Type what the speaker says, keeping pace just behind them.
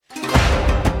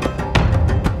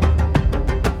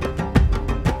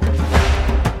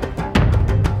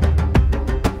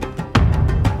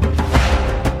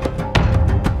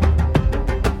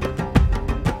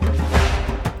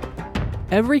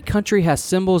every country has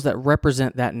symbols that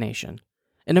represent that nation.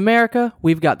 In America,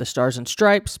 we've got the Stars and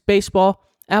Stripes, baseball,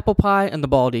 apple pie, and the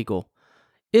bald eagle.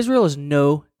 Israel is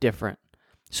no different.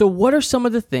 So what are some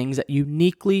of the things that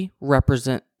uniquely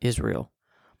represent Israel?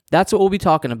 That's what we'll be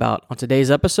talking about on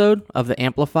today's episode of the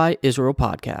Amplify Israel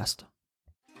podcast.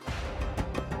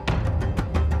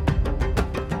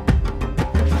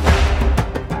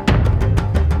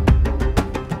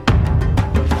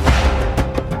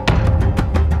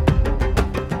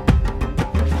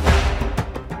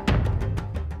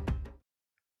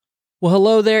 Well,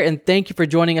 hello there, and thank you for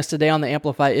joining us today on the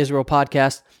Amplify Israel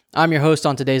podcast. I'm your host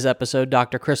on today's episode,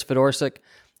 Dr. Chris Fedorsik,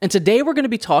 and today we're going to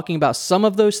be talking about some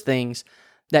of those things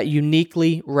that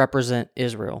uniquely represent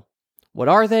Israel. What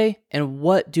are they, and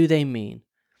what do they mean?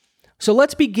 So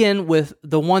let's begin with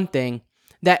the one thing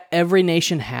that every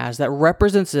nation has that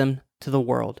represents them to the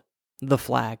world, the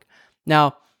flag.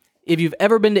 Now, if you've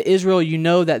ever been to Israel, you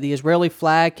know that the Israeli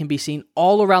flag can be seen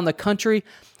all around the country,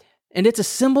 and it's a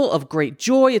symbol of great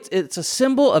joy. It's a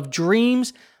symbol of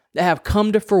dreams that have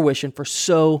come to fruition for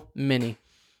so many.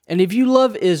 And if you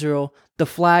love Israel, the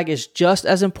flag is just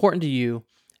as important to you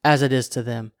as it is to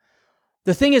them.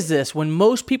 The thing is this, when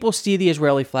most people see the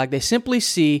Israeli flag, they simply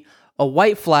see a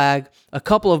white flag, a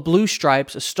couple of blue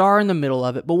stripes, a star in the middle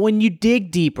of it. But when you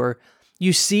dig deeper,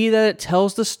 you see that it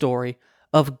tells the story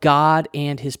of God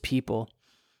and his people.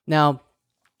 Now,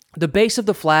 the base of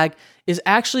the flag is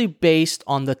actually based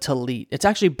on the Talit. It's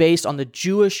actually based on the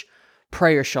Jewish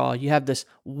prayer shawl. You have this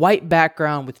white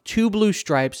background with two blue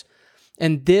stripes,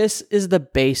 and this is the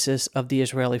basis of the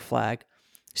Israeli flag.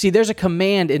 See, there's a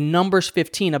command in Numbers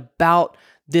 15 about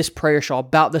this prayer shawl,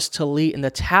 about this Talit and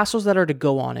the tassels that are to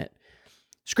go on it.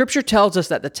 Scripture tells us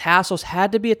that the tassels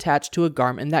had to be attached to a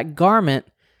garment, and that garment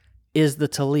is the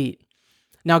Talit.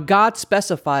 Now, God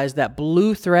specifies that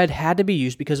blue thread had to be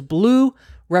used because blue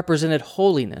represented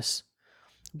holiness.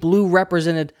 Blue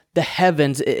represented the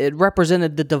heavens. It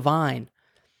represented the divine.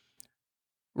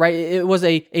 Right? It was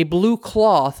a blue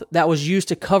cloth that was used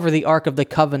to cover the Ark of the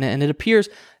Covenant, and it appears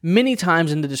many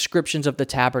times in the descriptions of the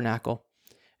tabernacle.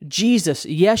 Jesus,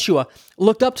 Yeshua,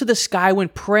 looked up to the sky when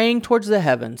praying towards the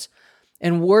heavens,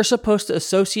 and we're supposed to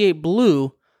associate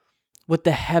blue with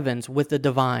the heavens, with the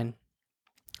divine.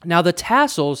 Now, the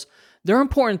tassels, they're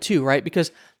important too, right?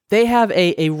 Because they have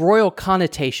a royal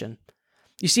connotation.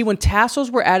 You see, when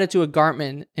tassels were added to a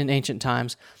garment in ancient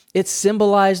times, it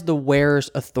symbolized the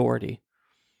wearer's authority.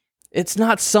 It's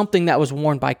not something that was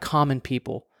worn by common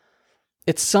people.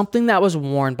 It's something that was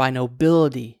worn by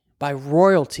nobility, by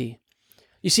royalty.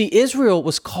 You see, Israel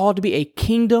was called to be a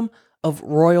kingdom of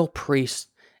royal priests,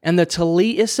 and the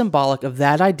Talit is symbolic of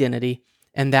that identity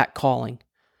and that calling.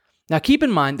 Now, keep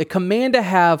in mind, the command to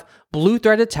have blue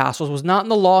threaded tassels was not in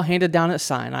the law handed down at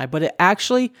Sinai, but it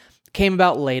actually came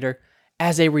about later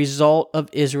as a result of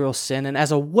Israel's sin and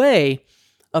as a way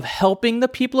of helping the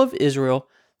people of Israel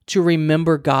to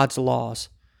remember God's laws.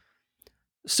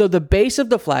 So the base of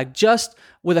the flag, just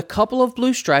with a couple of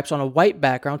blue stripes on a white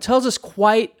background, tells us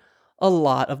quite a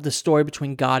lot of the story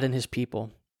between God and his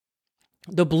people.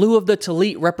 The blue of the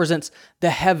Talit represents the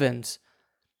heavens.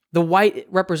 The white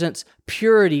represents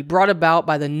purity brought about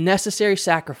by the necessary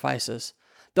sacrifices.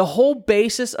 The whole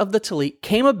basis of the Talit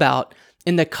came about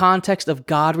in the context of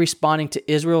God responding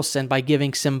to Israel's sin by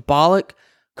giving symbolic,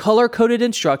 color-coded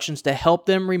instructions to help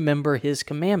them remember his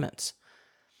commandments.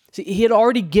 See, he had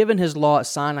already given his law at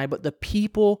Sinai, but the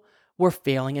people were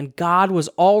failing, and God was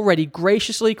already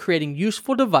graciously creating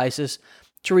useful devices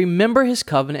to remember his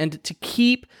covenant and to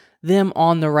keep them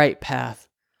on the right path.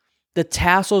 The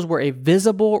tassels were a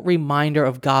visible reminder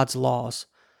of God's laws,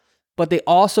 but they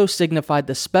also signified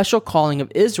the special calling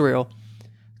of Israel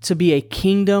to be a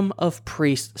kingdom of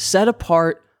priests set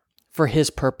apart for his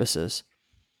purposes.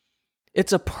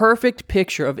 It's a perfect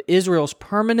picture of Israel's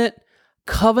permanent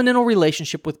covenantal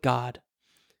relationship with God.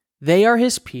 They are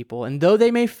his people, and though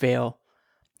they may fail,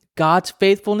 God's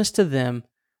faithfulness to them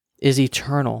is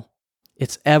eternal.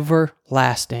 It's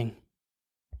everlasting.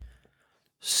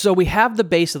 So we have the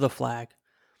base of the flag.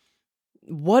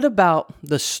 What about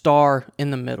the star in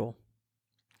the middle?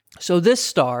 So this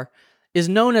star is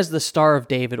known as the Star of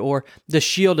David or the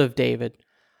Shield of David.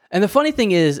 And the funny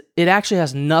thing is, it actually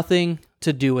has nothing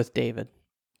to do with David.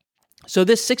 So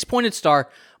this six-pointed star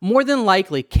more than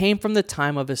likely came from the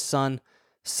time of his son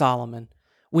Solomon.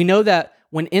 We know that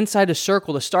when inside a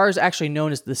circle, the star is actually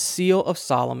known as the Seal of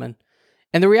Solomon.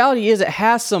 And the reality is it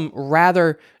has some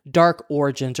rather dark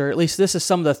origins, or at least this is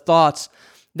some of the thoughts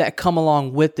that come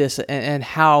along with this and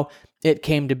how it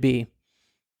came to be.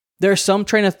 There's some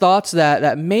train of thoughts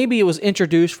that maybe it was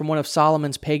introduced from one of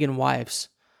Solomon's pagan wives.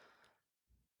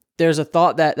 there's a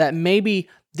thought that maybe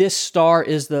this star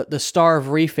is the star of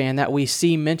Rephan that we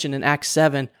see mentioned in Acts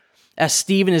 7 as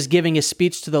Stephen is giving his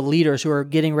speech to the leaders who are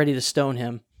getting ready to stone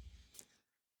him.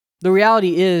 The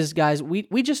reality is, guys,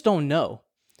 we just don't know,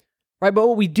 right? But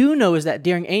what we do know is that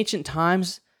during ancient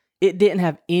times, it didn't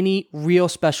have any real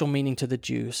special meaning to the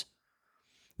Jews.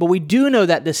 But we do know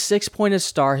that this six-pointed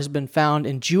star has been found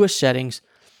in Jewish settings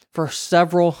for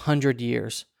several hundred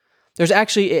years. There's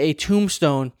actually a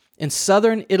tombstone in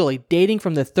southern Italy dating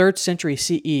from the 3rd century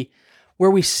CE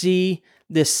where we see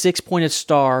this six-pointed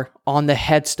star on the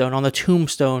headstone, on the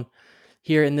tombstone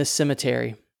here in this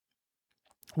cemetery.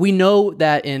 We know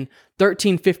that in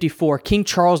 1354, King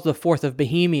Charles IV of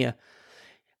Bohemia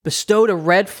bestowed a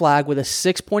red flag with a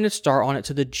six-pointed star on it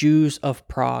to the Jews of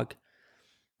Prague.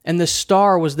 And the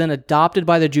star was then adopted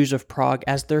by the Jews of Prague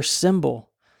as their symbol.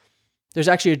 There's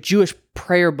actually a Jewish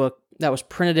prayer book that was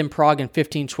printed in Prague in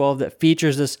 1512 that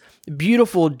features this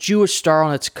beautiful Jewish star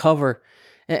on its cover.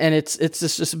 And it's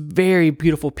this very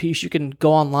beautiful piece. You can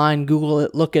go online, Google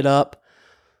it, look it up.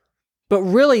 But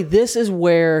really, this is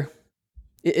where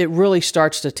it really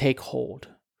starts to take hold,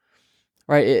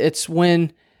 right? It's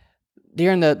when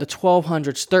during the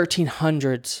 1200s,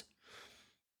 1300s,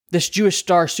 this Jewish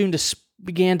star soon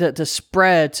began to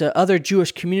spread to other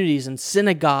Jewish communities and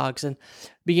synagogues and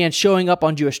began showing up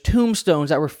on Jewish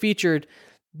tombstones that were featured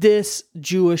this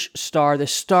Jewish star, the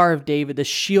Star of David, the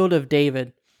Shield of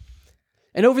David.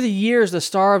 And over the years, the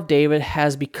Star of David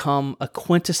has become a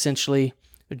quintessentially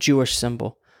Jewish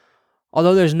symbol.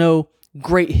 Although there's no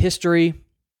great history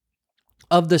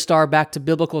of the star back to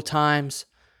biblical times,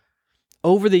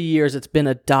 over the years it's been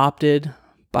adopted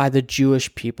by the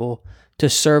Jewish people to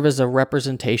serve as a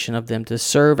representation of them, to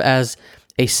serve as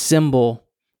a symbol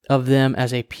of them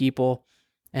as a people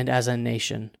and as a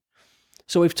nation.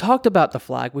 So we've talked about the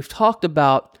flag, we've talked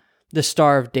about the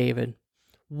Star of David.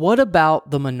 What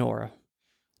about the menorah?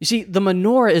 You see, the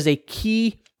menorah is a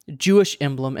key Jewish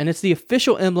emblem, and it's the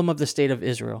official emblem of the state of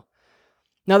Israel.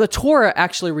 Now, the Torah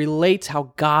actually relates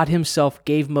how God himself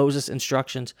gave Moses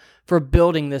instructions for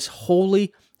building this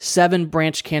holy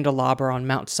 7-branch candelabra on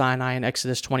Mount Sinai in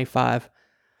Exodus 25.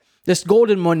 This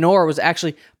golden menorah was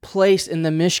actually placed in the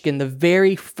Mishkan, the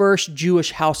very first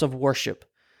Jewish house of worship.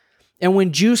 And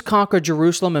when Jews conquered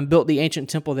Jerusalem and built the ancient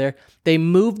temple there, they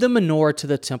moved the menorah to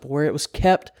the temple where it was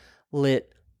kept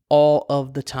lit all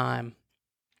of the time.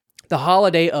 The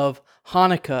holiday of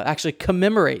Hanukkah actually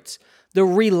commemorates the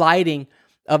relighting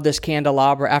of this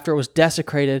candelabra after it was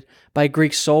desecrated by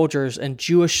Greek soldiers and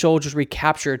Jewish soldiers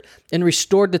recaptured and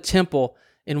restored the temple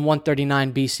in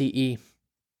 139 BCE.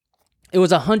 It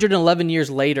was 111 years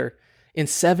later, in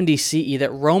 70 CE,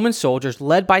 that Roman soldiers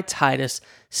led by Titus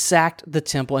sacked the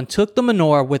temple and took the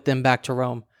menorah with them back to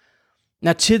Rome.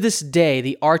 Now, to this day,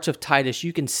 the Arch of Titus,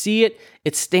 you can see it.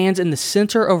 It stands in the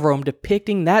center of Rome,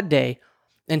 depicting that day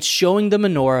and showing the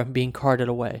menorah being carted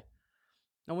away.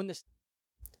 Now,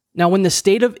 when the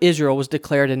state of Israel was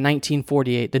declared in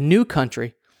 1948, the new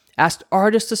country asked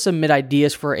artists to submit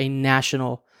ideas for a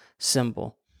national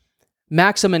symbol.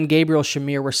 Maxim and Gabriel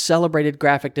Shamir were celebrated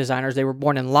graphic designers. They were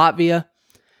born in Latvia.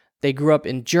 They grew up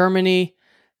in Germany.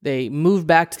 They moved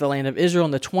back to the land of Israel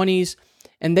in the 20s,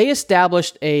 and they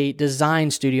established a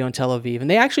design studio in Tel Aviv. And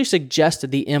they actually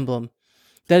suggested the emblem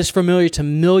that is familiar to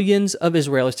millions of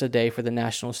Israelis today for the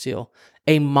national seal,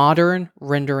 a modern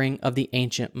rendering of the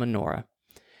ancient menorah.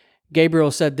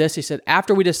 Gabriel said this, he said,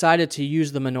 "After we decided to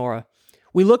use the menorah,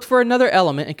 we looked for another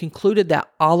element and concluded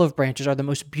that olive branches are the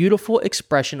most beautiful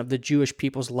expression of the Jewish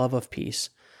people's love of peace.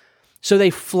 So they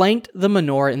flanked the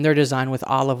menorah in their design with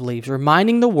olive leaves,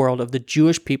 reminding the world of the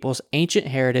Jewish people's ancient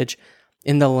heritage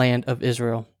in the land of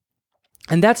Israel."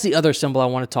 And that's the other symbol I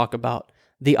want to talk about,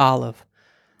 the olive.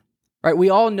 Right? We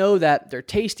all know that they're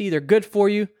tasty, they're good for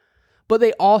you, but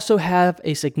they also have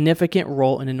a significant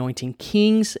role in anointing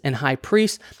kings and high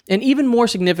priests, and even more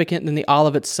significant than the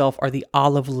olive itself are the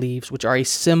olive leaves, which are a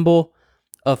symbol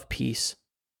of peace.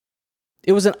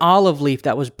 It was an olive leaf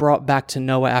that was brought back to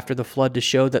Noah after the flood to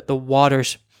show that the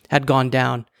waters had gone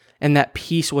down and that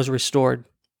peace was restored.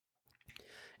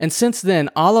 And since then,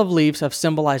 olive leaves have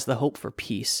symbolized the hope for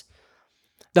peace,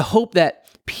 the hope that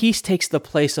peace takes the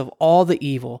place of all the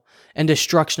evil and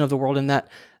destruction of the world, and that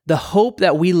the hope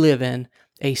that we live in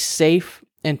a safe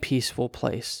and peaceful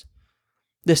place.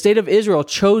 The state of Israel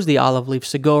chose the olive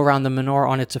leaves to go around the menorah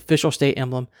on its official state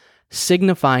emblem,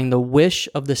 signifying the wish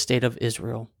of the state of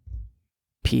Israel: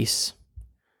 peace.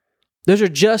 Those are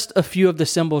just a few of the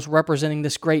symbols representing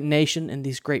this great nation and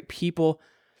these great people.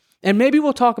 And maybe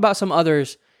we'll talk about some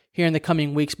others here in the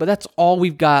coming weeks, but that's all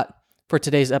we've got for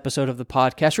today's episode of the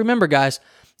podcast. Remember, guys,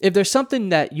 If there's something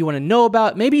that you want to know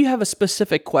about, maybe you have a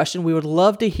specific question, we would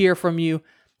love to hear from you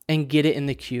and get it in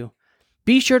the queue.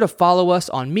 Be sure to follow us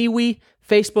on MeWe,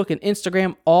 Facebook, and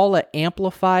Instagram, all at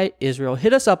Amplify Israel.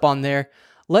 Hit us up on there.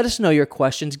 Let us know your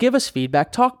questions. Give us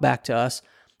feedback. Talk back to us.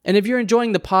 And if you're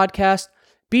enjoying the podcast,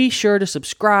 be sure to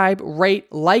subscribe,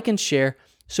 rate, like, and share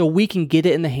so we can get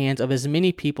it in the hands of as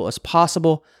many people as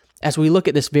possible as we look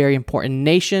at this very important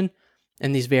nation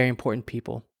and these very important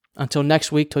people. Until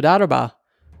next week, Toda Rabah.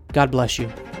 God bless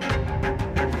you.